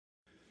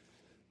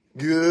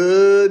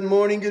Good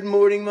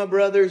morning, my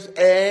brothers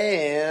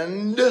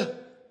and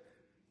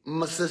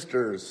my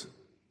sisters.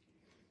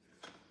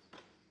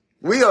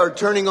 We are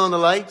turning on the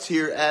lights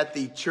here at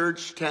the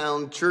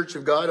Churchtown Church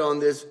of God on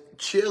this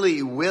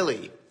chilly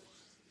willy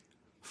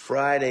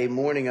Friday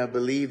morning. I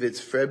believe it's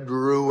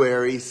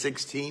February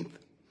 16th.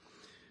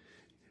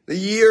 The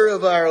year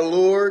of our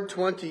Lord,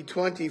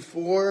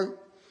 2024.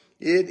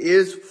 It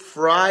is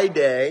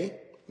Friday,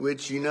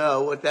 which you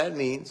know what that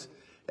means.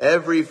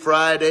 Every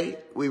Friday,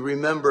 we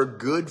remember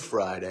Good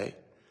Friday,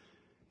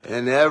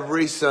 and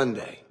every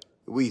Sunday,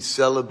 we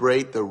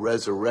celebrate the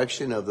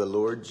resurrection of the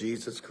Lord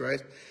Jesus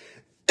Christ.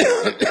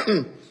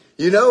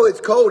 You know, it's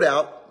cold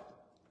out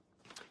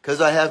because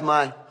I have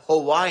my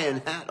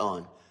Hawaiian hat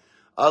on.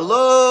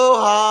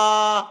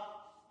 Aloha!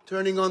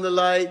 Turning on the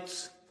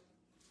lights.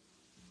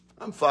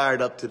 I'm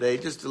fired up today,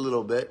 just a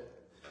little bit.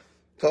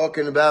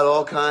 Talking about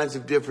all kinds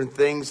of different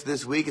things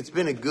this week. It's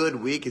been a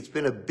good week. It's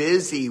been a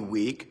busy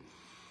week.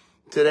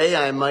 Today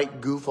I might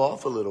goof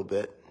off a little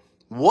bit.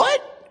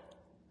 What?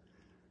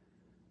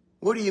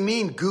 What do you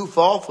mean goof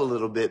off a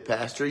little bit,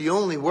 Pastor? You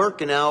only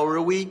work an hour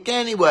a week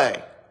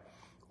anyway.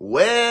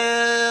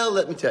 Well,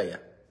 let me tell you.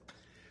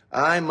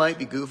 I might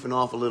be goofing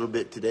off a little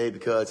bit today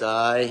because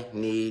I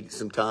need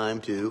some time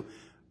to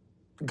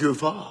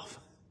goof off.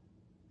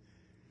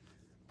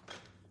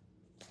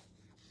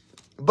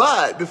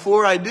 But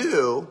before I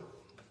do,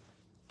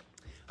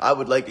 I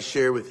would like to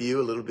share with you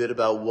a little bit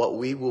about what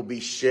we will be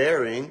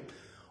sharing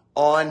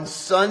on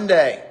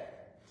Sunday.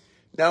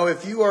 Now,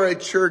 if you are a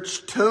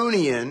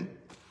Churchtonian,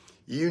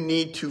 you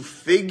need to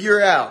figure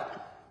out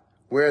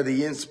where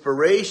the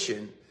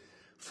inspiration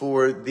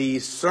for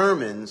these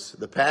sermons,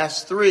 the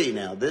past three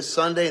now, this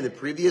Sunday and the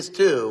previous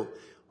two,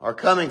 are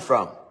coming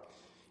from.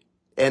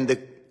 And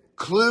the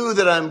clue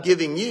that I'm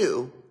giving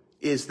you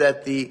is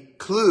that the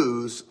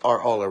clues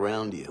are all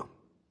around you.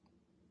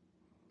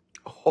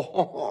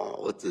 Oh,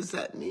 what does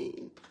that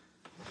mean?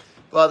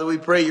 Father, we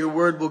pray your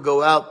word will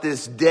go out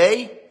this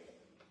day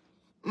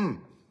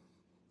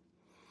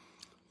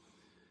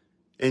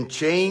and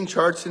change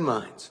hearts and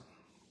minds,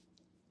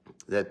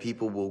 that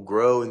people will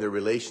grow in their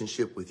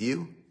relationship with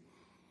you,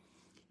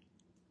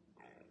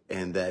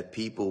 and that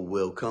people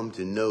will come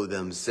to know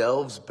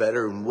themselves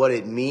better and what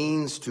it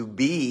means to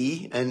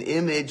be an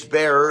image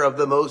bearer of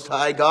the Most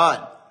High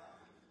God.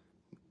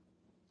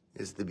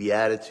 As the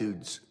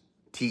Beatitudes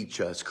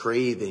teach us,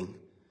 craving,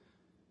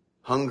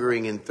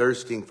 hungering and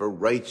thirsting for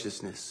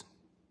righteousness,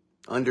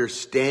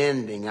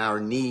 understanding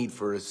our need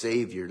for a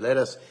Savior. Let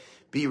us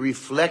be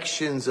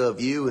reflections of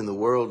you in the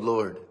world,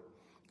 Lord.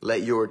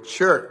 Let your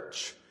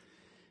church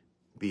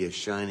be a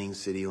shining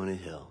city on a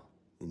hill.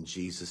 In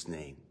Jesus'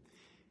 name,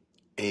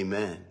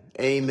 amen.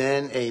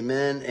 Amen,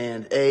 amen,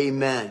 and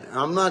amen.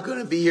 I'm not going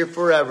to be here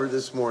forever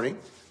this morning,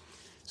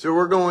 so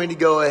we're going to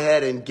go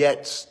ahead and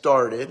get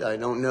started. I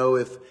don't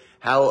know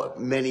how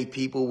many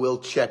people will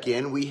check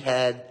in. We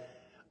had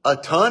a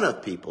ton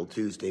of people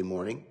Tuesday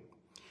morning.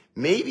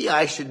 Maybe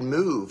I should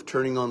move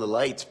turning on the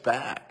lights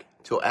back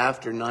till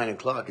after 9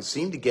 o'clock. It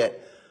seemed to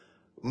get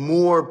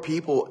more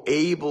people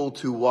able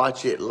to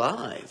watch it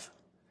live.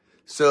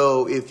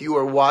 So if you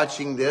are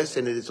watching this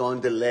and it is on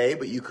delay,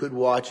 but you could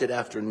watch it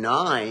after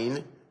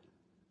 9,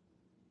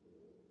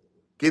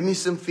 give me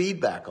some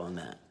feedback on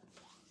that.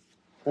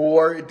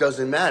 Or it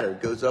doesn't matter.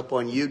 It goes up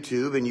on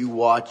YouTube and you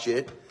watch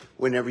it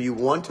whenever you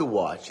want to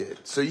watch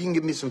it. So you can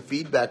give me some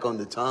feedback on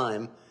the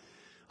time.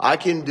 I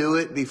can do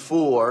it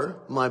before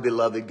my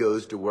beloved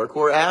goes to work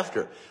or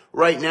after.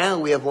 Right now,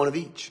 we have one of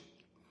each.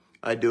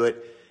 I do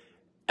it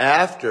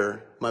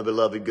after my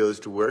beloved goes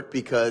to work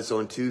because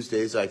on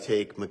Tuesdays, I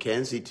take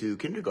Mackenzie to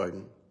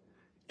kindergarten.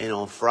 And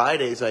on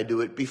Fridays, I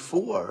do it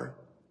before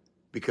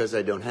because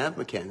I don't have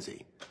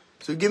Mackenzie.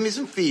 So give me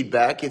some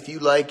feedback if you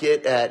like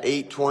it at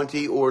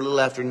 8:20 or a little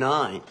after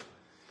 9.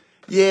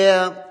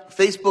 Yeah,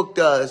 Facebook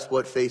does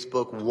what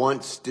Facebook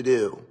wants to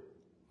do.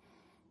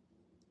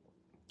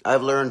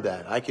 I've learned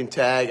that. I can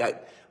tag.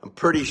 I'm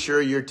pretty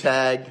sure you're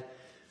tagged.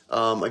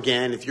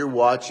 Again, if you're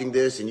watching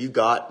this and you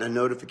got a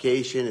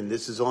notification and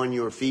this is on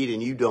your feed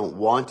and you don't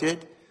want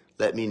it,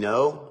 let me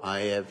know. I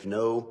have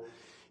no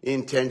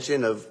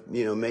intention of,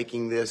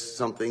 making this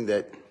something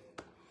that,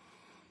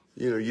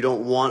 you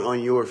don't want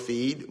on your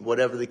feed,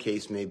 whatever the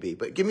case may be.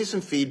 But give me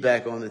some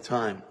feedback on the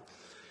time.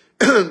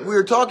 We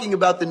were talking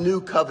about the new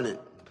covenant.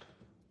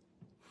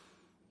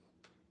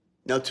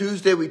 Now,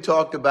 Tuesday we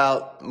talked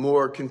about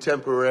more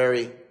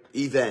contemporary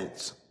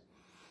events.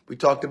 We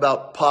talked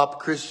about pop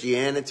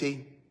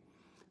Christianity,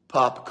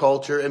 pop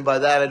culture, and by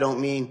that I don't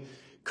mean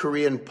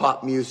Korean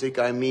pop music.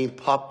 I mean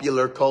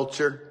popular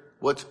culture.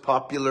 What's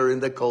popular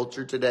in the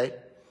culture today?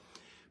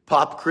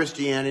 Pop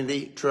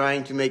Christianity,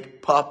 trying to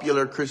make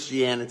popular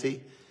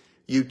Christianity.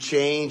 You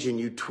change and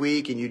you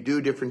tweak and you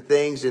do different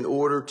things in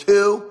order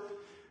to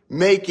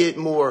make it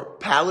more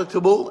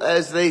palatable,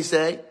 as they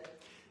say.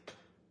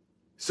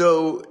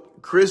 So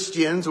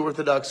Christians,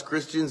 Orthodox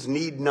Christians,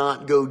 need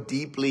not go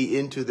deeply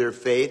into their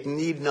faith,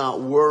 need not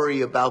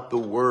worry about the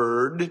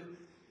word.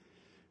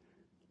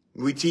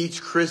 We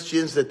teach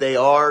Christians that they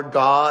are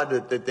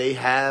God, that they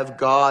have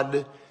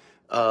God,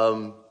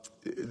 that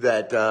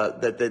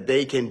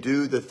they can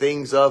do the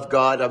things of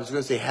God. I was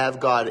going to say have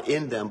God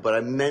in them, but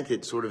I meant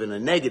it sort of in a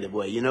negative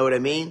way. You know what I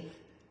mean?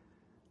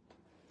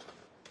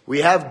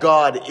 We have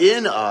God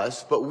in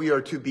us, but we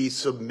are to be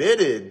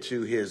submitted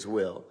to his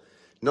will,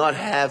 not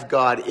have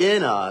God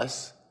in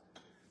us.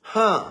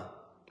 Well,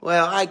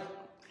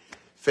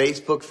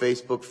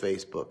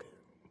 Facebook.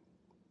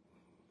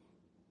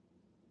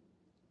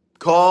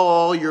 Call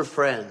all your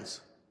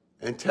friends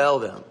and tell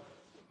them.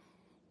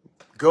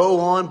 Go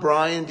on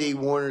Brian D.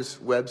 Warner's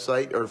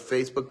website or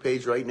Facebook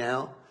page right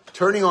now.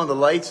 Turning on the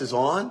lights is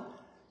on.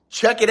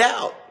 Check it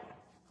out.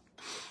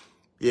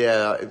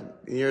 Yeah,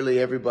 nearly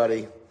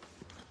everybody.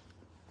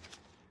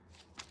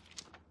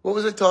 What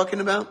was I talking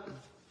about?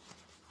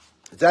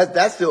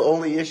 That's the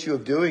only issue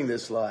of doing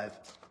this live.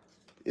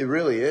 It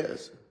really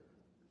is.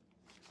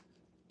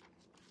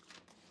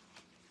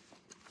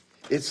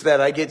 It's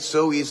that I get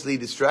so easily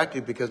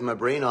distracted because my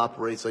brain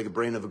operates like a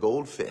brain of a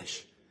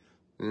goldfish.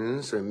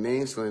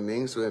 Swimming,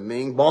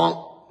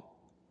 bonk.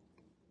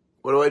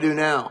 What do I do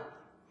now?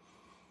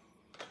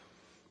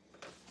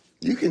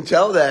 You can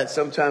tell that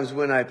sometimes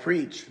when I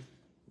preach,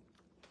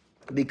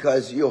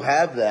 because you'll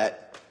have that.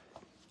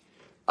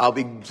 I'll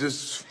be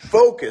just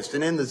focused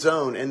and in the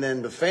zone, and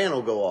then the fan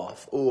will go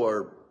off.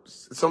 Or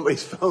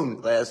somebody's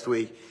phone last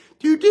week,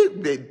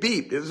 it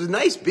beeped. It was a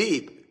nice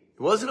beep.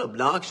 It wasn't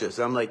obnoxious.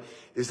 I'm like,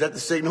 is that the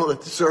signal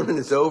that the sermon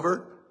is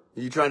over?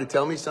 Are you trying to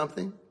tell me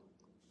something?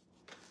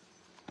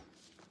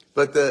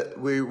 But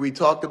we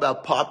talked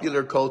about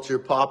popular culture,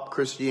 pop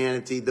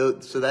Christianity.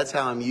 So that's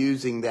how I'm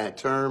using that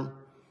term.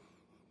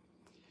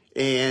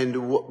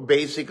 And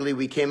basically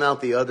we came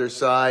out the other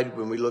side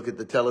when we look at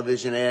the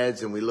television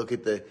ads and we look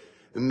at the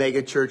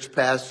mega church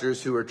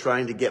pastors who are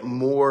trying to get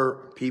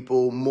more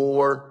people,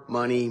 more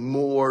money,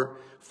 more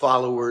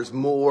followers,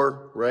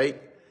 more, right?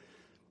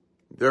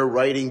 They're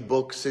writing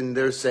books and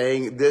they're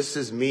saying, this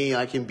is me.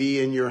 I can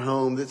be in your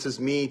home. This is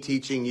me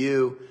teaching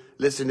you.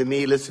 Listen to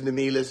me, listen to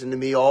me, listen to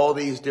me. All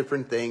these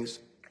different things.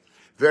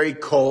 Very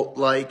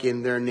cult-like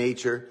in their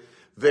nature.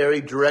 Very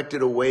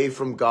directed away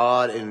from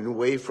God and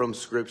away from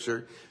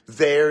Scripture.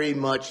 Very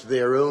much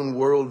their own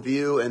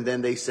worldview. And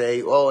then they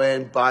say, oh,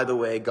 and by the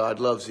way, God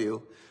loves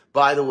you.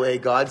 By the way,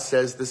 God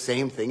says the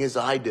same thing as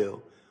I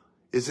do.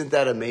 Isn't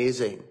that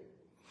amazing?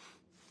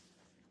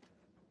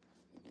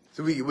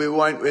 So we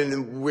want,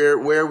 and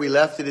where we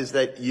left it is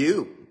that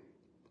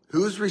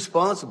who's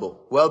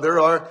responsible? Well, there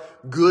are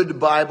good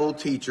Bible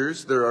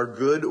teachers. There are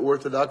good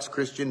Orthodox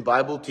Christian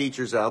Bible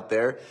teachers out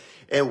there,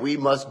 and we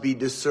must be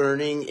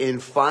discerning in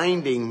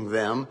finding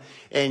them.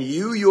 And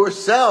you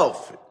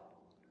yourself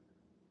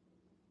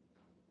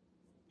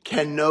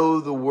can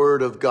know the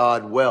Word of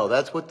God well.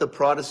 That's what the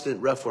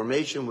Protestant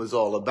Reformation was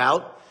all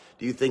about.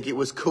 Do you think it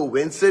was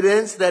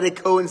coincidence that it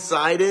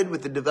coincided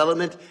with the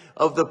development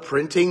of the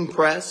printing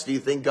press? Do you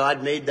think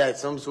God made that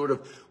some sort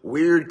of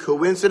weird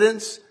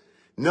coincidence?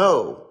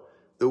 No.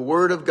 The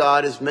Word of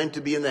God is meant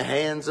to be in the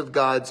hands of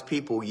God's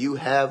people. You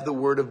have the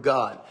Word of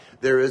God.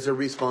 There is a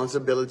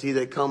responsibility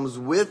that comes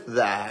with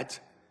that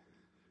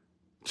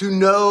to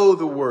know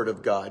the Word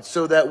of God,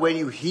 so that when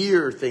you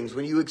hear things,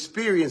 when you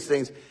experience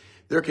things,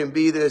 there can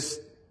be this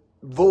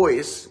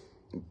voice,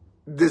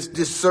 this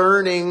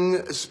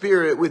discerning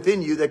spirit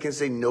within you that can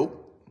say, nope,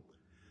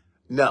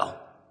 no.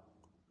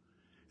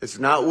 It's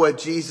not what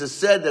Jesus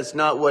said. That's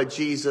not what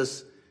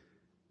Jesus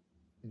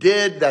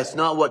did. That's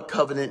not what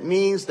covenant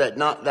means.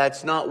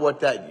 That's not what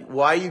that,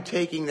 why are you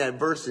taking that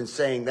verse and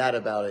saying that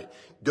about it?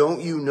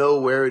 Don't you know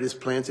where it is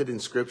planted in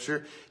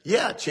Scripture?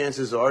 Yeah,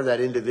 chances are that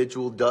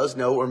individual does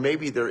know, or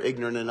maybe they're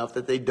ignorant enough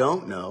that they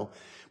don't know,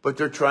 but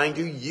they're trying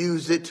to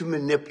use it to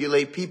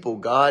manipulate people.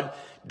 God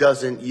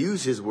doesn't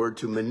use his word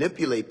to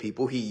manipulate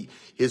people.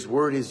 His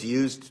word is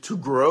used to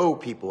grow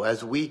people.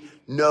 As we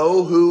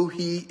know who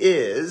he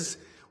is,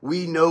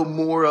 we know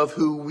more of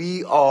who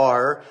we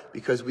are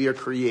because we are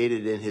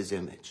created in his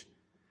image.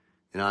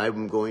 And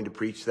I'm going to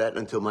preach that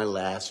until my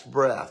last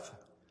breath.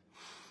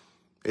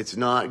 It's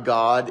not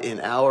God in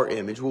our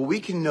image. Well, we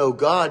can know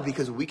God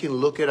because we can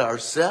look at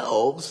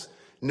ourselves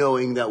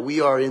knowing that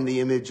we are in the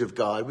image of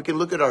God. We can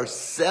look at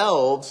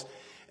ourselves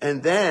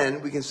and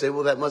then we can say,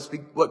 well, that must be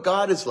what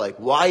God is like.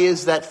 Why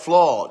is that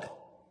flawed?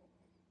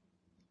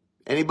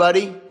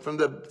 Anybody from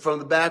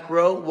the back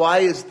row? Why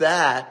is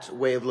that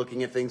way of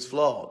looking at things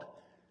flawed?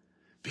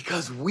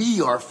 Because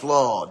we are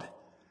flawed.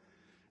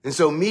 And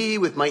so me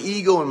with my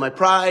ego and my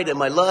pride and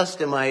my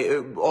lust and my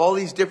all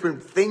these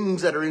different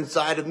things that are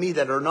inside of me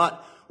that are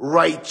not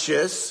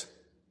righteous.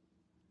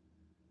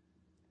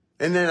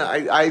 And then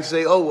I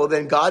say, oh, well,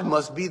 then God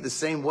must be the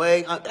same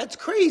way. That's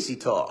crazy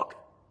talk.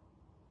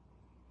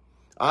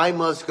 I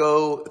must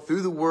go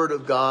through the Word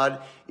of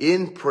God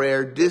in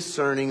prayer,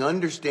 discerning,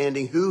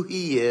 understanding who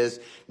he is.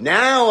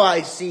 Now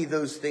I see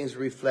those things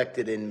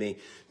reflected in me.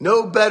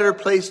 No better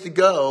place to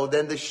go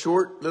than the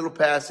short little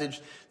passage,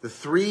 the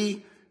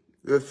three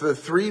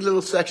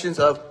little sections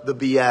of the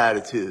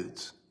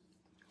Beatitudes.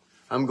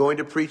 I'm going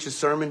to preach a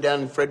sermon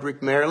down in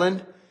Frederick,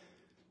 Maryland.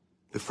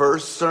 The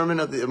first sermon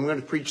I'm going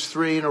to preach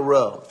 3 in a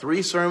row.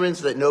 3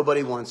 sermons that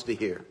nobody wants to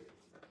hear.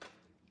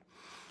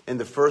 And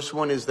the first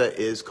one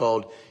is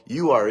called,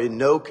 You Are in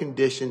No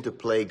Condition to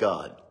Play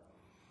God.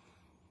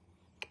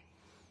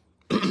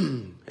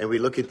 And we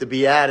look at the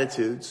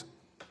Beatitudes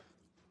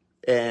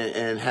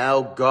and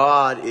how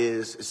God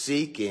is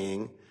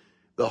seeking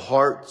the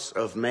hearts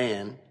of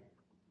man.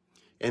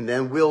 And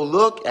then we'll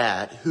look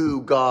at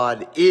who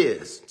God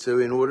is. So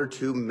in order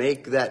to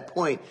make that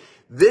point,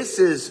 this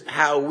is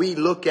how we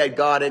look at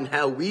God and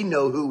how we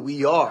know who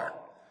we are.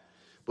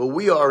 But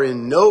we are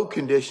in no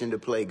condition to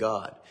play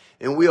God.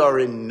 And we are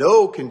in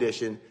no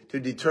condition to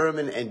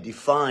determine and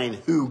define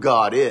who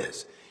God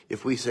is.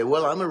 If we say,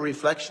 well, I'm a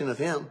reflection of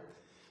him,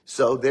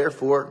 so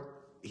therefore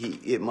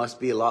it must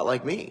be a lot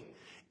like me.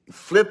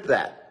 Flip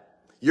that.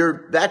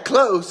 You're that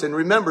close. And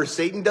remember,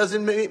 Satan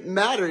doesn't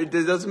matter. It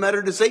doesn't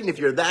matter to Satan if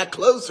you're that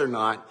close or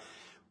not.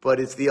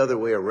 But it's the other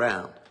way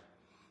around.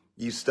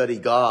 You study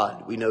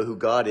God. We know who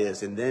God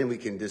is. And then we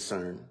can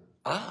discern,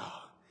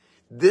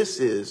 this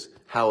is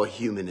how a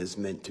human is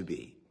meant to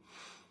be.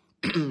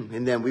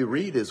 And then we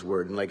read his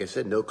word. And like I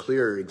said, no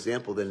clearer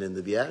example than in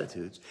the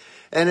Beatitudes.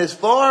 And as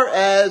far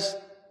as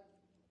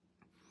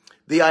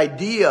the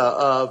idea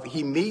of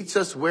he meets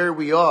us where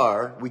we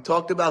are, we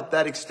talked about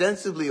that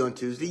extensively on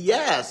Tuesday.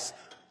 Yes,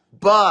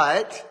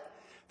 but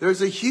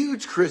there's a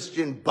huge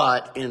Christian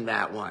but in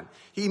that one.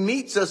 He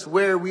meets us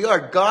where we are.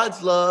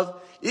 God's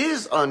love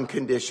is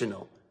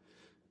unconditional.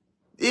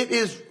 It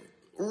is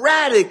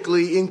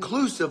radically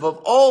inclusive of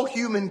all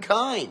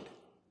humankind.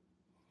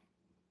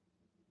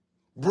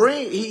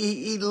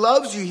 He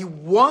loves you. He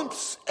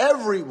wants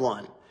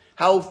everyone.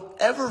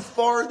 However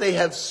far they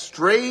have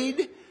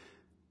strayed,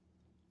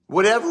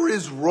 whatever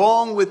is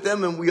wrong with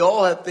them, and we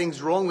all have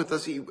things wrong with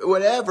us,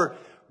 whatever,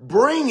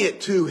 bring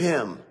it to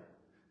him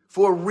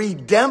for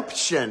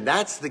redemption.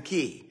 That's the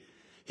key.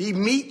 He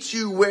meets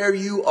you where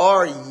you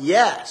are,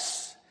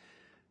 yes.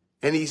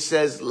 And he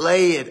says,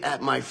 lay it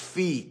at my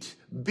feet.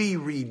 Be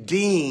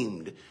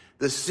redeemed.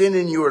 The sin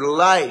in your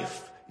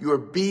life, your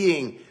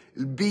being,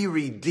 be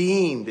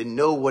redeemed and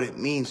know what it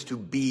means to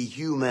be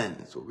human.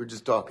 That's what we're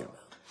just talking about.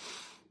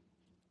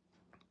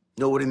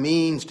 Know what it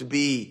means to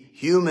be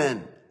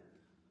human.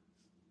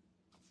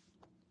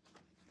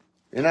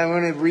 And I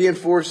want to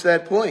reinforce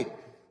that point.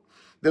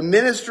 The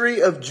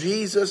ministry of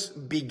Jesus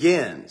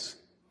begins.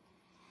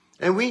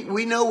 And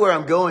we know where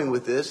I'm going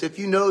with this, if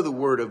you know the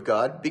Word of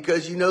God,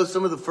 because you know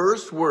some of the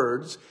first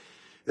words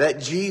that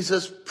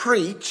Jesus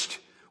preached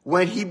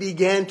when he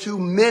began to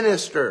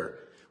minister,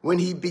 when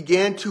he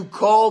began to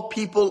call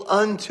people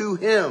unto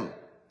him.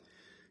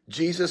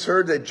 Jesus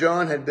heard that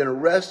John had been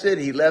arrested.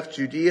 He left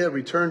Judea,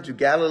 returned to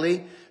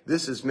Galilee.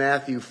 This is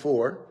Matthew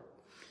 4.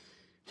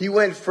 He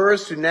went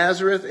first to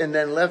Nazareth and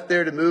then left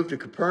there to move to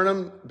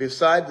Capernaum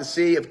beside the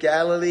Sea of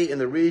Galilee in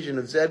the region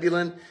of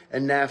Zebulun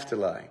and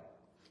Naphtali.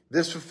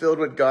 This fulfilled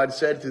what God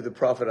said through the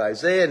prophet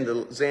Isaiah, in the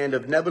land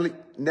of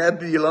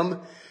Nebulum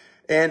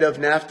and of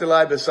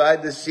Naphtali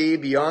beside the sea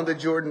beyond the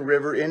Jordan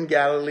River in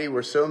Galilee,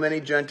 where so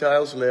many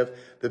Gentiles live.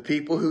 The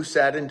people who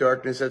sat in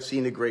darkness have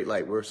seen a great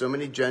light, where so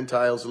many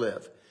Gentiles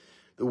live.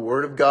 The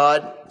Word of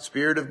God, the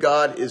Spirit of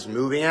God is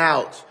moving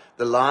out.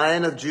 The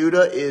Lion of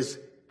Judah is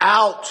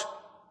out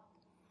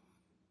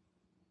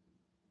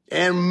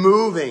and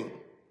moving.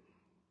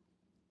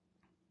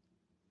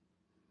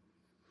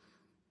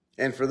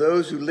 And for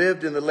those who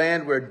lived in the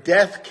land where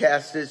death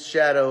cast its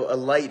shadow, a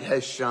light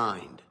has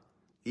shined.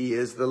 He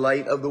is the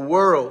light of the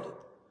world.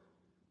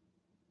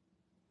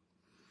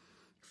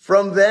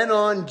 From then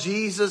on,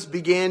 Jesus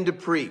began to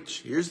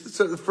preach. Here's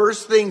the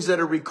first things that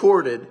are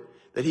recorded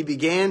that he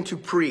began to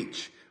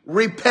preach.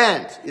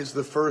 Repent is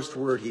the first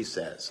word he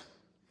says.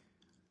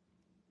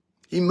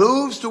 He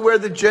moves to where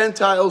the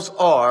Gentiles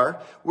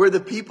are, where the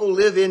people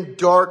live in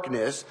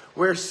darkness,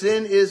 where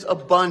sin is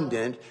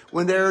abundant,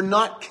 when they are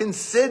not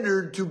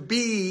considered to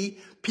be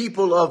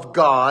people of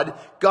God,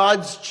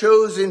 God's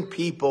chosen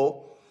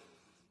people.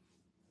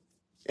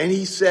 And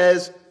he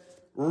says,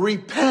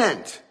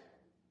 repent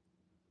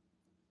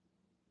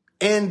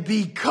and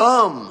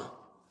become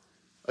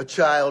a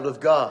child of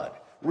God.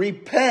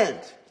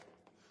 Repent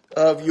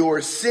of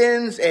your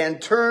sins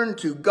and turn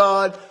to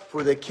God,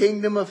 for the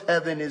kingdom of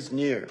heaven is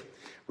near.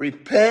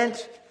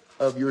 Repent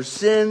of your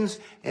sins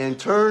and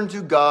turn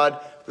to God,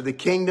 for the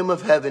kingdom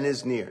of heaven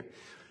is near.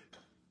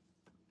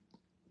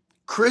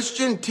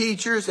 Christian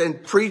teachers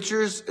and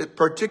preachers,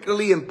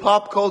 particularly in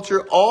pop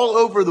culture all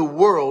over the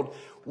world,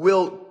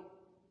 will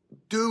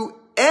do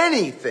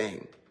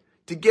anything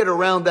to get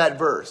around that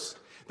verse.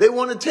 They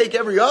want to take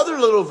every other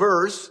little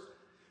verse,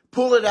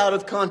 pull it out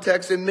of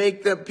context, and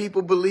make the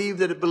people believe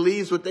that it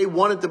believes what they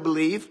want it to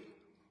believe.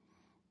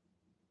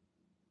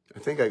 I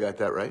think I got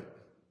that right.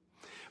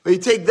 But you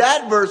take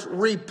that verse,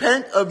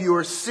 repent of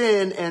your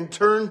sin and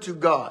turn to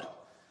God.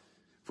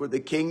 For the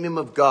kingdom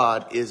of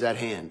God is at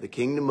hand. The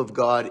kingdom of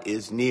God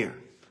is near.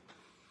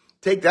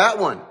 Take that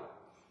one.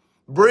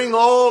 Bring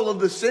all of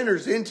the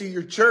sinners into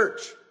your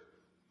church.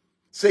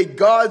 Say,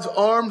 God's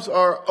arms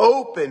are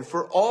open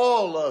for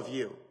all of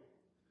you.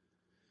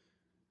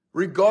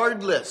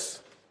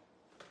 Regardless,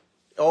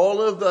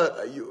 all of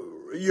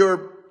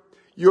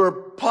your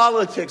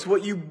politics,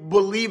 what you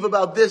believe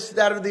about this,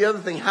 that, or the other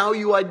thing, how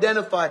you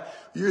identify,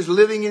 you're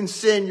living in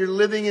sin, you're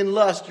living in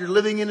lust, you're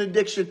living in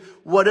addiction,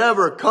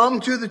 whatever, come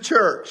to the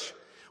church.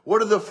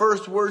 What are the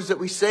first words that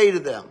we say to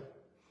them?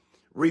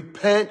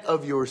 Repent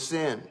of your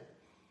sin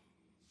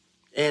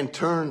and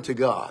turn to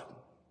God.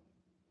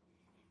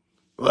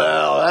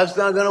 Well, that's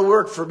not going to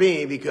work for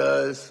me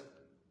because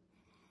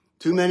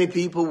too many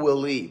people will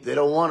leave. They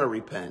don't want to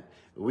repent.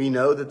 We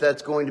know that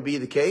that's going to be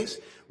the case.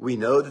 We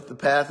know that the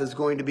path is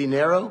going to be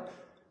narrow.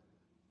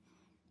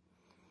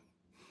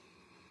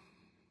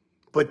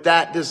 But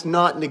that does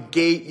not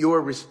negate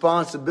your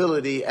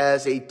responsibility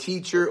as a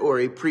teacher or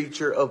a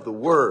preacher of the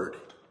word.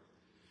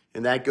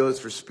 And that goes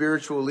for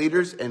spiritual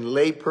leaders and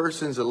lay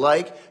persons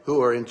alike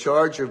who are in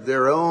charge of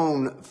their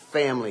own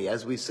family.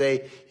 As we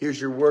say, here's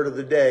your word of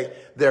the day,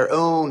 their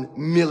own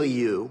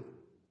milieu,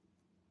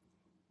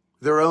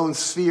 their own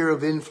sphere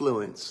of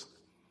influence.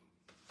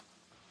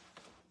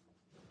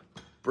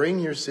 Bring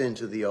your sin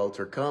to the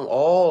altar. Come.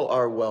 All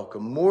are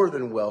welcome, more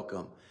than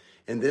welcome.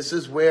 And this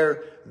is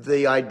where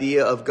the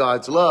idea of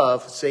God's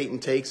love, Satan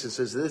takes and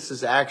says, this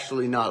is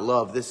actually not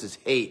love, this is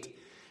hate.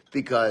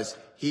 Because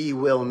he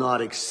will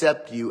not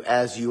accept you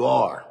as you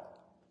are.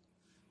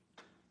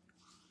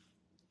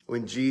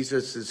 When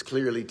Jesus is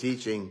clearly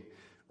teaching,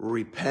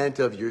 repent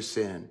of your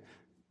sin,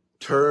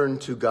 turn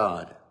to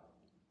God,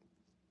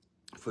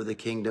 for the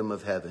kingdom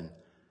of heaven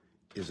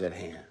is at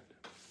hand.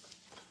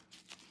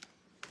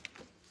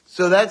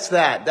 So that's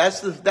that.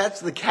 That's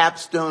the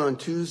capstone on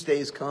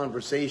Tuesday's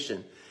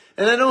conversation.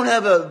 And I don't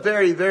have a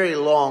very, very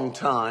long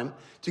time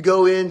to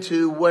go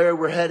into where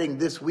we're heading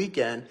this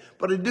weekend,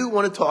 but I do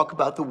want to talk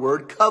about the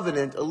word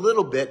covenant a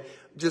little bit,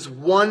 just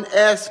one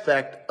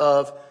aspect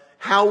of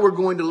how we're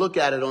going to look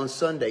at it on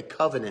Sunday,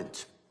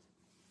 covenant.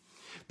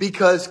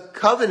 Because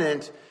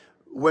covenant,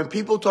 when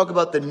people talk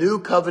about the new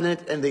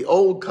covenant and the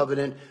old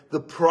covenant, the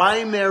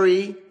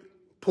primary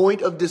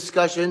point of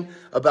discussion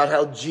about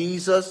how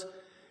Jesus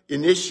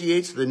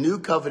initiates the new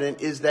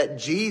covenant is that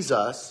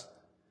Jesus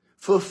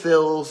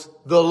fulfills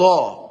the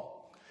law.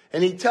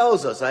 And he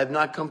tells us, I have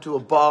not come to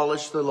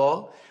abolish the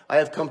law. I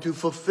have come to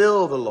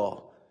fulfill the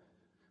law.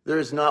 There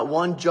is not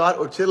one jot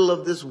or tittle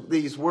of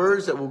these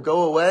words that will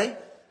go away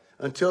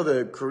until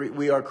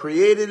we are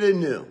created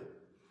anew.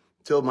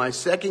 Till my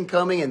second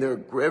coming and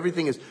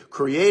everything is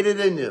created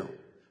anew.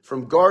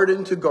 From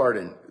garden to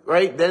garden,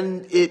 right?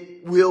 Then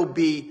it will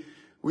be,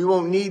 we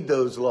won't need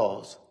those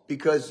laws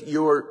because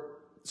your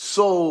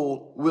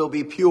soul will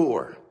be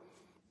pure.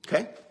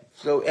 Okay?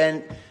 So,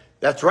 and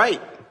that's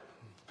right.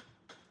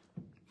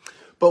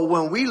 But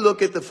when we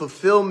look at the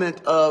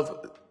fulfillment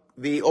of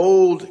the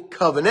old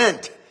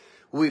covenant,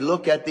 we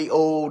look at the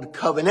old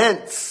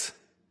covenants.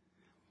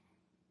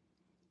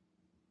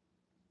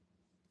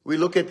 We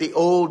look at the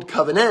old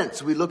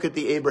covenants. We look at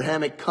the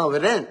Abrahamic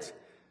covenant.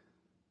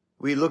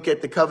 We look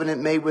at the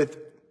covenant made with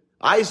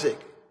Isaac.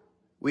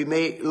 We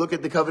may look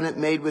at the covenant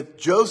made with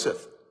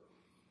Joseph.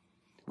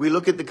 We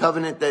look at the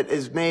covenant that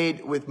is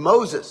made with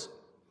Moses.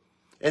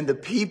 And the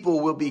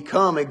people will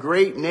become a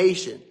great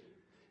nation,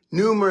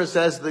 numerous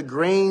as the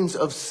grains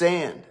of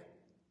sand.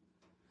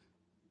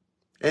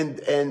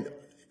 And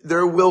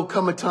there will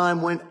come a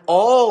time when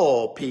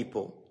all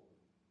people,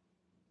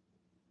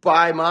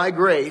 by my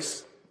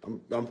grace,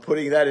 I'm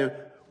putting that in,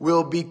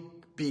 will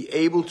be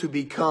able to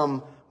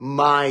become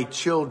my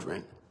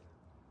children.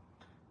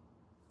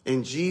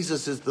 And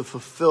Jesus is the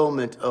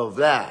fulfillment of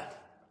that.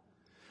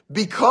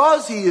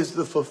 Because he is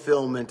the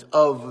fulfillment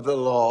of the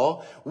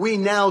law, we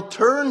now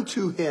turn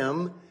to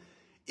him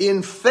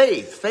in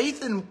faith.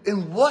 Faith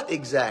in what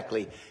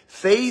exactly?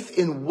 Faith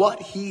in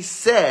what he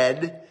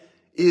said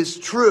is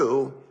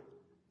true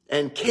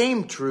and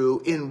came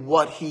true in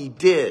what he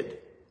did.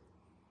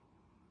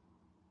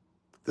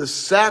 The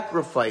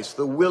sacrifice,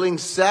 the willing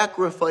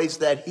sacrifice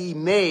that he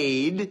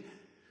made,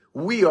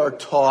 we are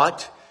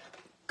taught,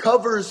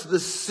 covers the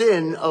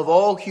sin of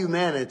all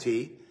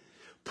humanity,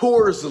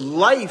 pours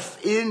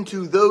life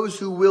into those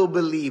who will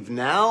believe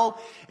now,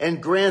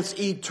 and grants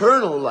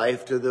eternal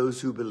life to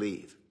those who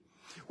believe.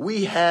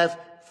 We have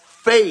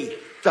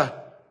faith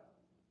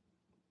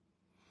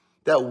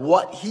that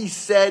what he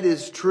said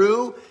is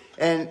true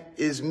and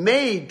is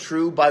made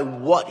true by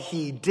what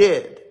he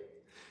did.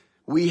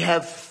 We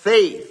have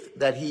faith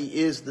that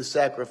he is the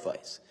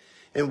sacrifice.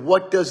 And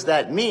what does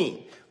that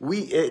mean?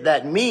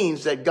 That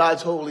means that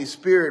God's Holy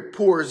Spirit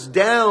pours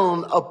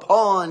down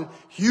upon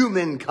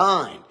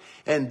humankind.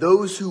 And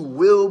those who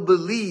will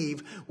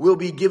believe will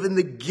be given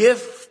the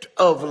gift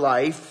of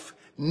life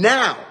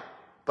now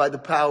by the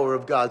power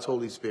of God's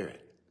Holy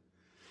Spirit.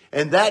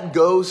 And that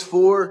goes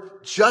for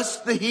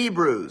just the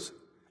Hebrews.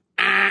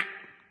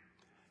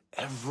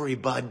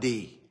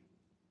 Everybody.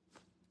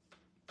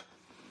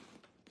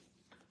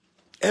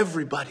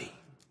 Everybody.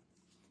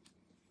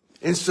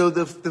 And so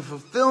the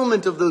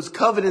fulfillment of those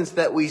covenants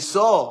that we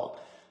saw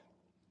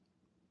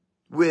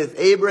with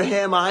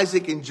Abraham,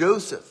 Isaac, and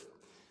Joseph,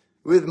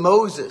 with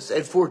Moses,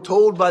 and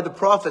foretold by the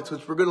prophets,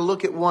 which we're going to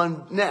look at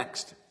one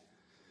next,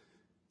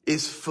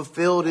 is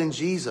fulfilled in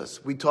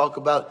Jesus. We talk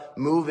about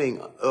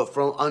moving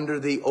from under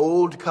the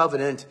old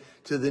covenant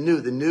to the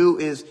new. The new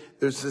is,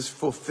 there's this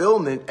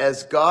fulfillment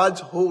as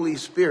God's Holy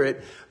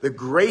Spirit, the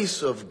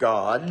grace of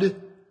God,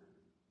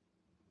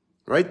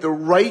 right? The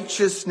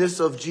righteousness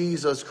of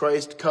Jesus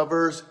Christ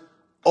covers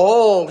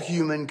all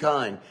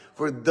humankind.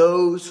 For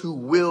those who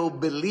will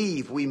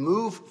believe, we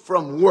move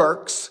from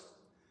works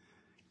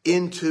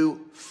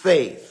into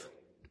faith.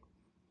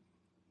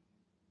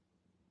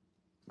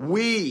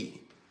 We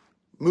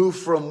move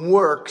from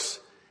works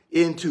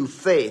into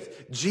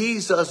faith.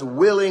 Jesus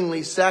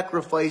willingly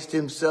sacrificed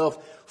himself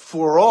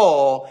for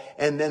all,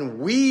 and then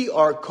we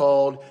are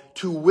called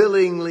to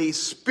willingly,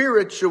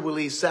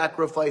 spiritually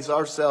sacrifice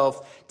ourselves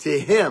to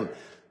him.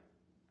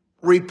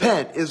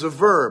 Repent is a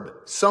verb,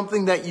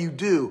 something that you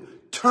do.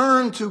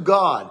 Turn to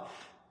God.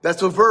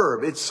 That's a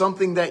verb. It's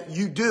something that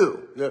you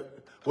do.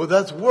 Well,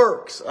 that's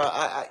works.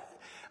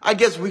 I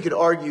guess we could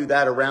argue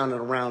that around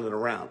and around and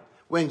around.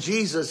 When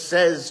Jesus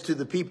says to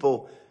the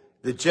people,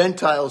 the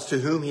Gentiles to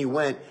whom he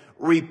went,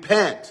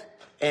 repent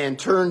and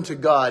turn to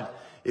God.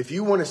 If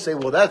you want to say,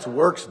 well, that's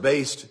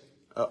works-based,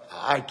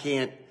 I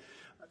can't.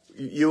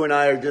 You and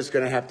I are just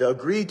going to have to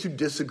agree to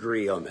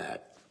disagree on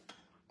that.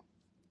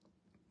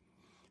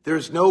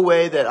 There's no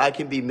way that I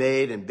can be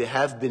made and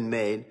have been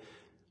made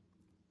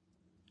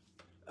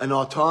an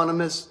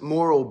autonomous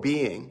moral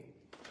being,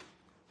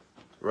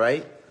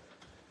 right?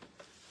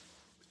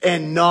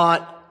 And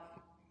not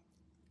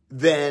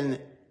then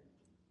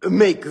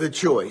make the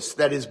choice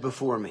that is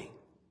before me.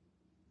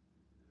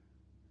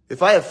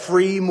 If I have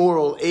free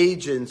moral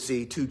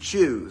agency to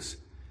choose,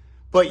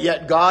 but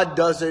yet God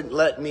doesn't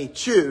let me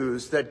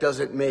choose, that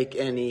doesn't make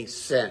any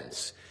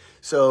sense.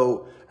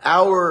 So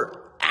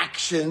our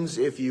actions,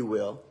 if you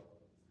will,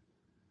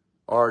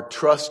 are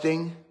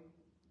trusting,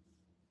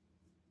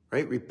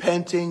 right?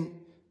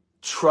 Repenting,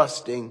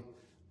 trusting,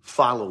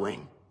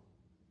 following.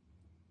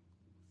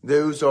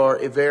 Those are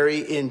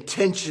very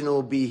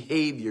intentional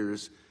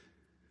behaviors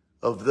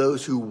of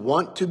those who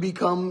want to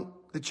become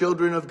the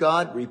children of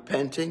God,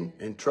 repenting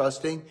and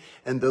trusting,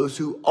 and those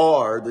who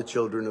are the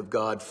children of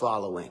God,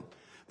 following.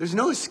 There's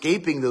no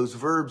escaping those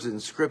verbs in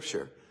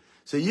Scripture.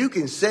 So you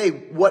can say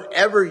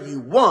whatever you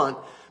want,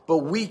 but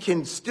we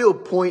can still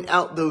point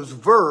out those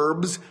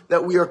verbs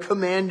that we are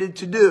commanded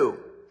to do.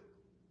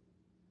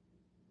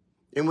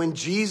 And when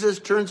Jesus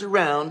turns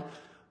around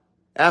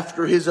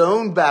after his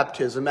own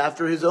baptism,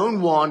 after his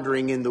own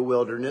wandering in the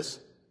wilderness,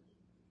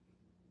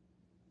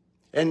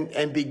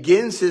 and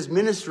begins his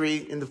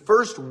ministry, and the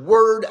first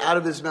word out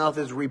of his mouth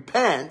is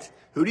repent,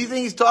 who do you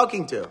think he's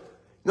talking to?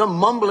 He's not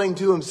mumbling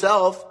to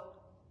himself.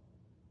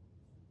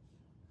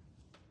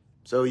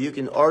 So you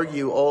can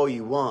argue all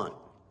you want.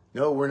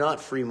 No, we're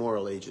not free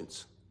moral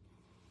agents.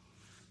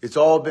 It's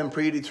all been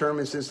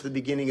predetermined since the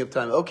beginning of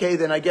time. Okay,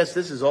 then I guess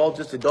this is all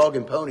just a dog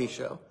and pony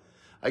show.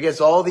 I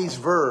guess all these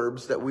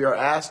verbs that we are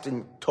asked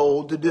and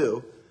told to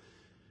do,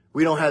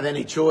 we don't have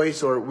any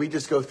choice, or we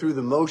just go through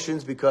the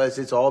motions because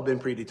it's all been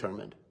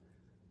predetermined.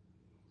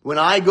 When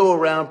I go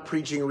around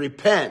preaching,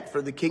 repent,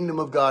 for the kingdom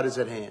of God is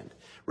at hand.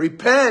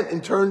 Repent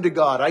and turn to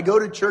God. I go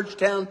to church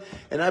town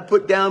and I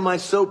put down my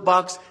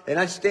soapbox and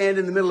I stand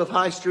in the middle of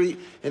High Street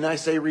and I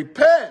say,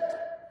 repent,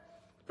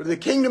 for the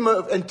kingdom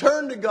of, and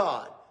turn to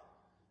God.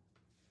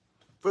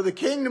 For the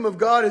kingdom of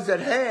God is at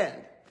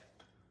hand.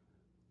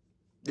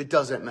 It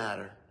doesn't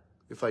matter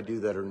if I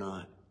do that or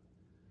not.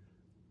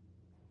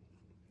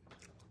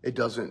 It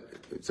doesn't.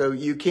 So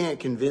you can't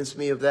convince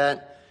me of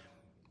that.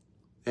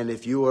 And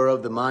if you are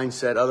of the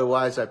mindset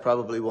otherwise, I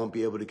probably won't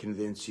be able to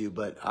convince you.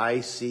 But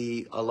I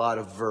see a lot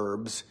of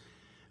verbs.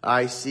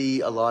 I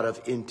see a lot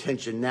of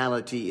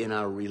intentionality in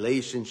our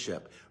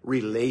relationship.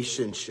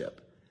 Relationship.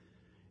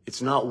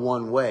 It's not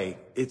one way.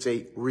 It's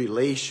a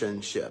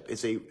relationship.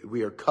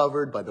 We are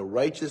covered by the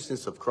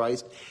righteousness of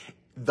Christ,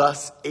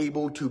 thus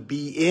able to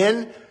be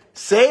in,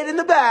 say it in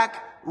the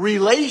back,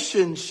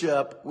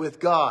 relationship with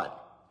God.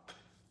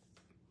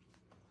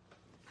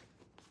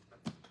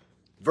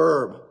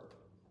 Verb.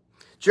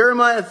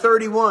 Jeremiah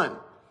 31.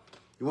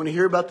 You want to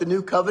hear about the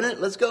new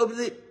covenant? Let's go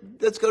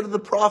to the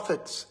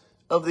prophets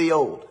of the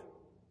old.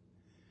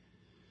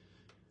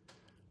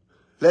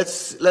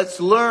 Let's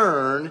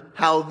learn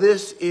how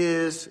this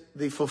is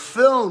the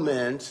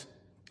fulfillment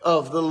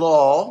of the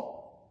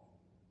law,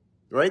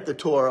 right? The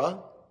Torah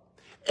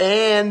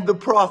and the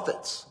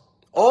prophets.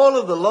 All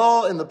of the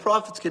law and the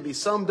prophets can be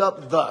summed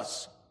up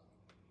thus,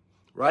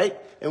 right?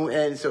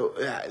 And so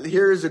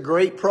here is a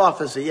great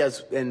prophecy,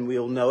 and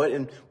we'll know it,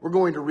 and we're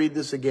going to read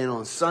this again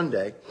on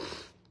Sunday.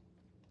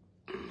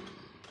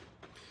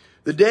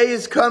 The day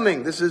is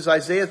coming. This is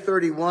Isaiah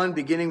 31,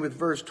 beginning with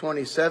verse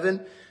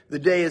 27. The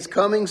day is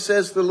coming,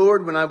 says the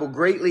Lord, when I will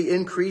greatly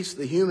increase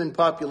the human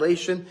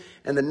population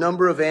and the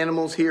number of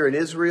animals here in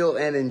Israel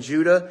and in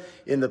Judah.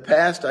 In the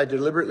past, I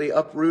deliberately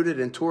uprooted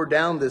and tore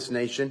down this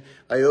nation.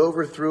 I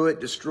overthrew it,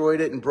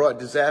 destroyed it, and brought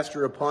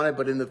disaster upon it.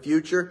 But in the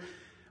future,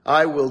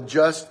 I will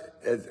just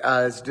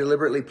as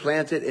deliberately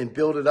plant it and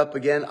build it up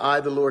again. I,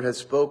 the Lord, has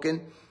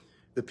spoken.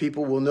 The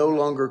people will no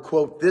longer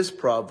quote this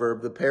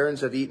proverb, the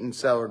parents have eaten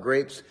sour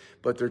grapes,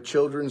 but their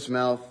children's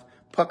mouth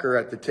pucker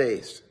at the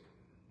taste.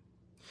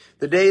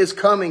 The day is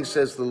coming,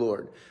 says the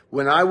Lord,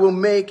 when I will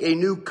make a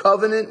new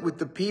covenant with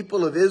the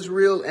people of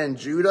Israel and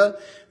Judah.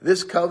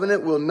 This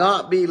covenant will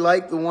not be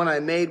like the one I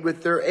made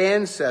with their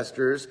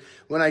ancestors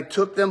when I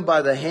took them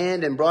by the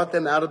hand and brought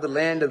them out of the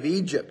land of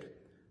Egypt.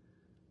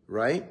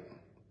 Right?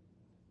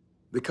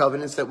 The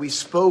covenants that we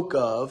spoke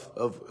of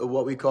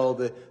what we call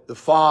the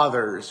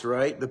fathers,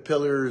 right? The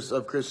pillars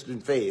of Christian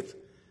faith.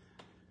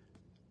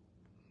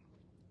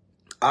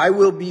 I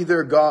will be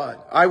their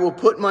God. I will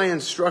put my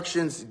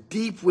instructions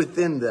deep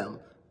within them.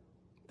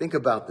 Think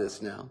about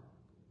this now.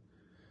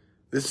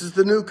 This is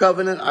the new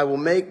covenant I will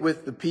make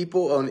with the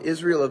people on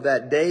Israel of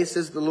that day,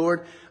 says the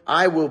Lord.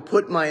 I will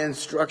put my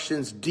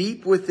instructions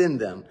deep within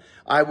them.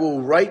 I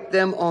will write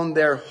them on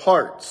their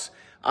hearts.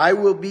 I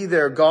will be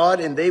their God,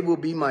 and they will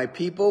be my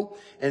people,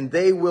 and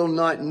they will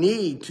not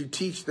need to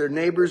teach their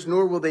neighbors,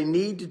 nor will they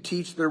need to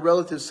teach their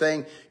relatives,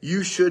 saying,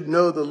 you should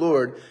know the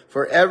Lord.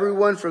 For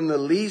everyone from the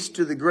least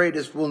to the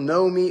greatest will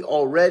know me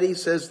already,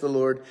 says the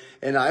Lord,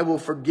 and I will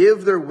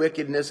forgive their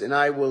wickedness, and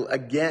I will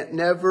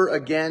never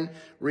again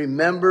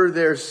remember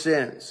their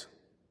sins.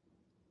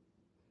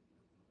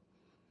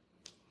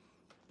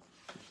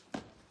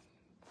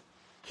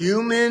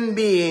 Human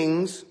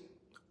beings,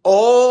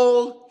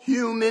 all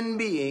human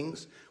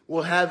beings,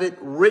 will have it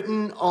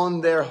written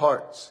on their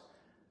hearts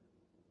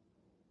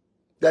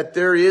that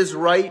there is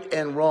right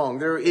and wrong,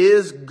 there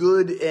is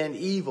good and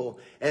evil,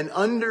 and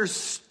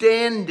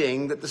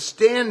understanding that the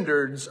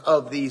standards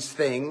of these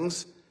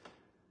things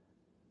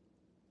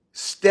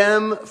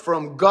stem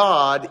from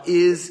God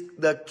is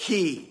the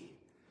key.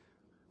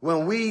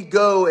 When we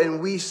go and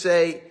we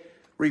say,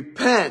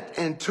 repent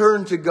and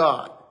turn to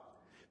God,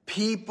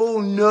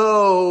 people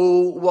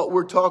know what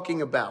we're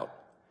talking about.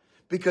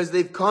 Because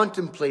they've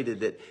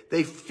contemplated it.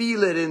 They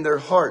feel it in their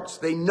hearts.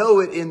 They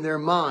know it in their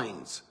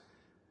minds.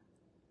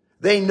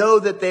 They know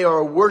that they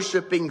are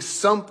worshiping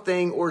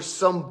something or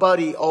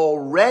somebody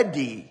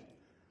already.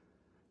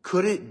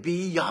 Could it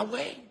be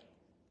Yahweh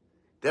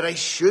that I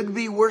should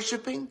be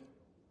worshiping?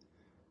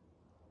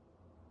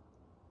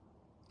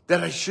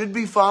 That I should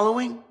be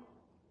following?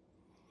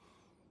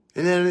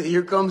 And then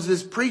here comes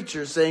this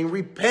preacher saying,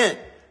 repent,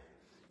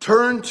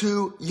 turn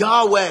to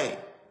Yahweh.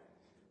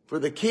 For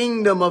the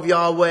kingdom of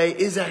Yahweh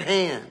is at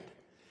hand.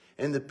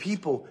 And the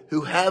people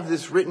who have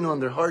this written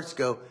on their hearts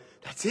go,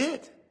 that's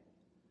it.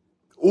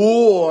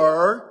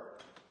 Or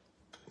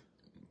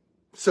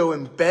so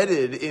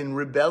embedded in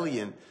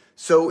rebellion,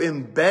 so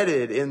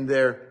embedded in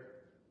their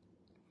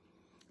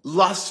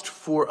lust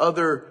for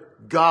other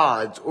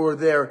gods or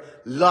their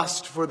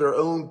lust for their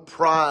own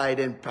pride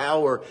and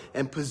power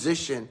and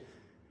position,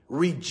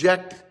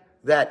 reject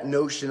that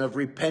notion of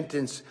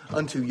repentance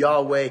unto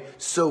Yahweh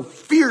so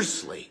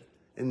fiercely.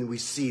 And we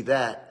see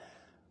that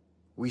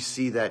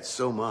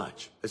so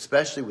much,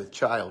 especially with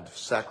child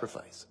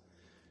sacrifice.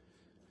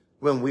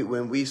 When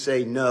we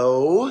say,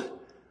 no,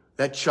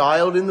 that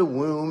child in the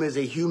womb is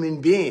a human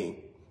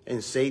being.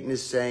 And Satan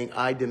is saying,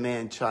 I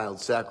demand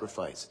child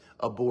sacrifice.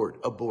 Abort,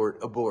 abort,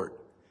 abort.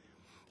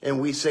 And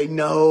we say,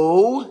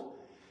 no,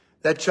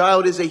 that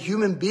child is a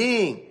human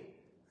being,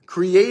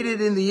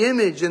 created in the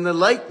image and the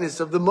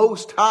likeness of the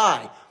Most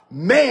High.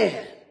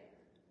 Man!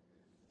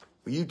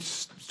 When you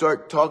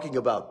start talking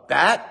about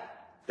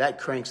that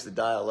cranks the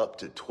dial up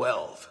to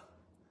 12.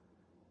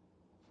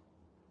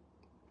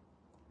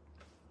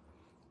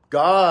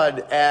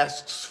 God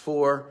asks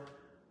for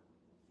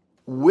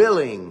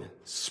willing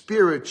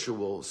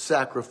spiritual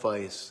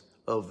sacrifice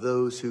of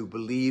those who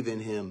believe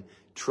in him,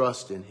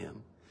 trust in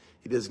him.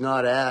 He does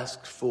not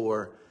ask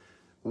for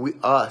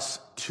us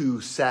to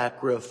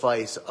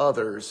sacrifice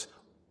others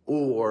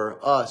or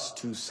us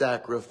to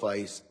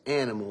sacrifice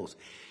animals.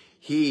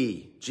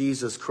 He,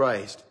 Jesus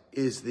Christ,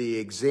 is the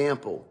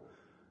example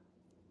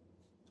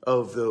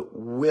of the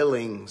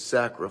willing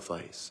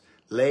sacrifice,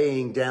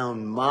 laying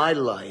down my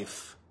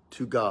life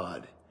to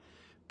God,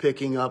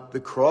 picking up the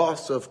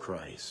cross of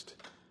Christ,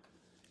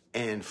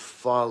 and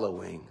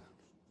following.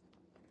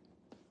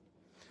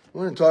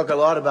 We're going to talk a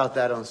lot about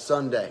that on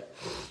Sunday.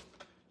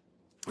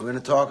 We're going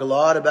to talk a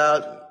lot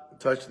about,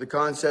 touch the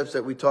concepts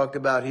that we talked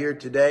about here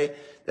today,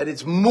 that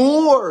it's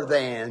more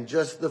than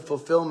just the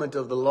fulfillment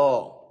of the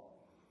law.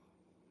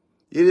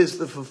 It is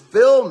the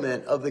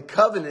fulfillment of the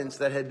covenants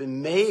that had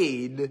been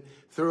made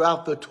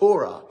throughout the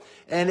Torah.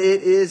 And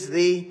it is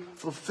the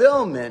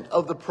fulfillment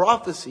of the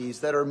prophecies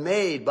that are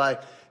made by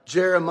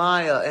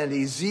Jeremiah and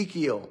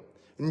Ezekiel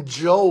and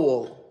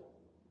Joel.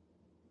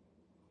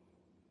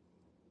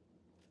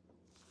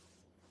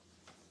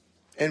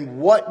 And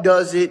what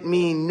does it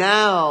mean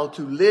now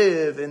to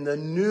live in the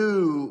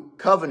new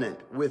covenant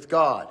with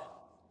God?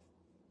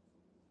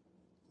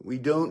 We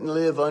don't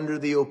live under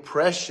the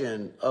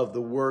oppression of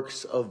the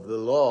works of the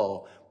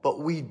law, but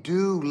we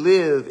do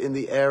live in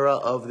the era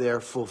of their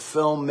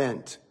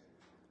fulfillment.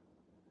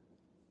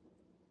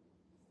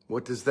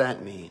 What does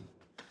that mean?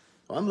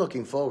 Well, I'm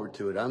looking forward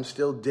to it. I'm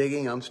still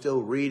digging. I'm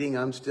still reading.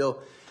 I'm still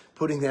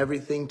putting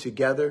everything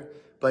together.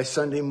 by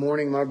Sunday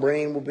morning, my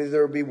brain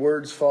there will be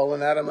words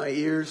falling out of my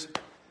ears,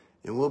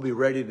 and we'll be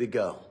ready to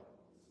go.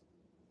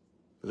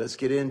 Let's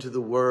get into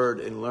the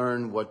word and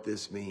learn what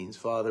this means.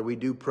 Father, we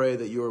do pray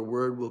that your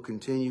word will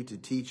continue to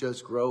teach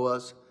us, grow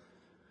us,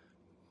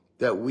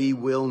 that we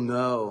will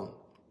know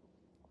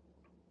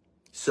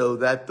so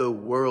that the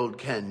world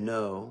can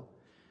know.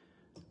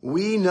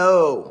 We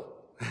know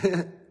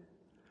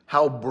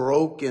how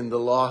broken the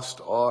lost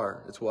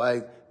are. That's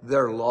why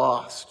they're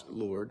lost,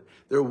 Lord.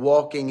 They're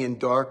walking in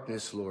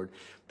darkness, Lord.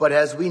 But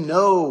as we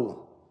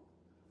know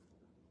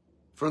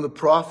from the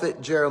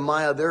prophet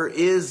Jeremiah, there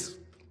is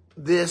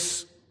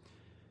this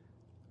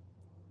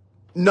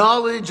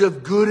knowledge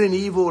of good and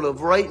evil,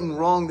 of right and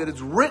wrong, that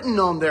is written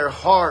on their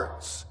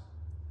hearts.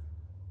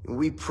 And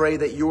we pray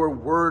that your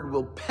word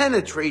will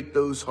penetrate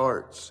those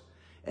hearts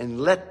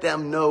and let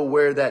them know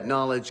where that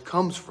knowledge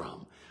comes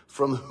from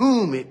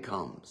whom it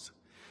comes,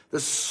 the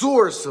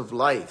source of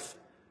life,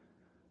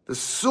 the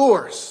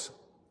source.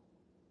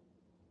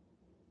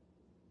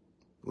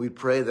 We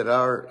pray that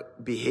our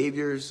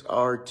behaviors,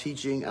 our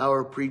teaching,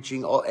 our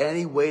preaching,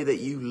 any way that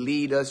you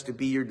lead us to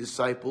be your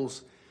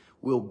disciples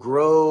will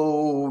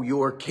grow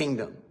your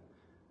kingdom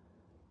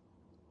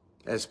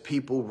as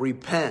people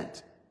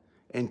repent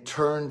and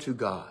turn to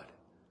God.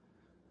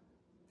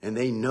 And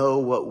they know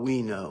what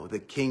we know. The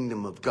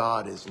kingdom of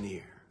God is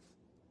near.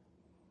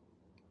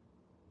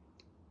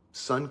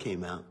 Sun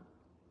came out.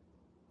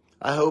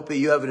 I hope that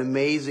you have an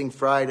amazing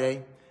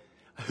Friday.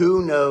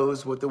 Who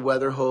knows what the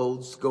weather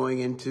holds going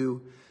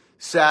into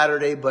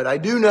Saturday, but I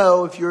do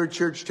know if you're a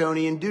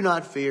Churchtonian, do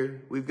not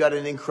fear. We've got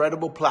an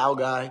incredible plow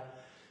guy.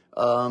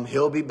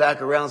 He'll be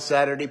back around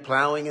Saturday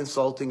plowing and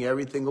salting.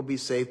 Everything will be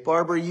safe.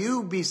 Barbara,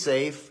 you be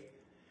safe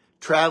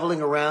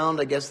traveling around,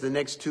 I guess, the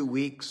next 2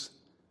 weeks.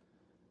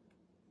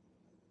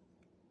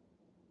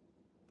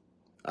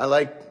 I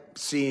like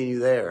seeing you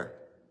there.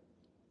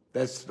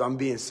 I'm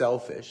being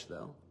selfish,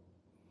 though,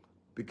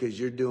 because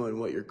you're doing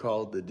what you're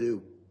called to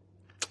do.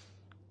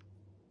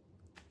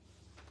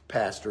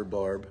 Pastor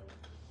Barb.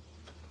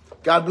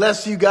 God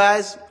bless you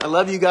guys. I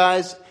love you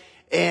guys.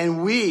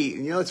 And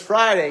it's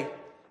Friday.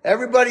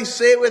 Everybody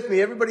say it with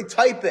me. Everybody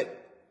type it.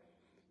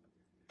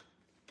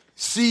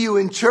 See you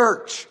in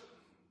church.